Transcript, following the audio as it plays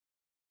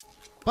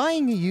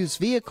Buying a used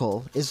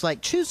vehicle is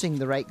like choosing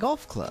the right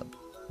golf club.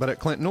 But at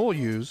Clinton Oil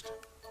Used,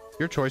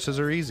 your choices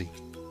are easy.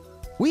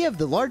 We have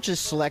the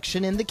largest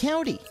selection in the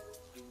county.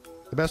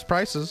 The best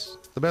prices,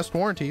 the best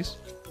warranties,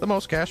 the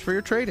most cash for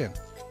your trade-in.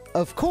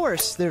 Of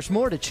course, there's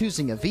more to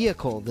choosing a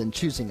vehicle than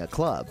choosing a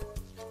club.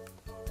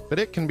 But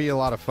it can be a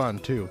lot of fun,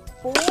 too.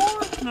 4?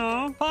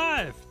 No,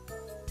 5.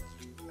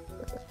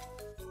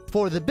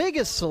 For the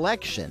biggest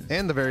selection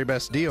and the very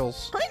best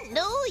deals, Clinton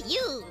Oil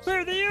Used.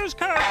 We're the used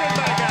car good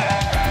guys.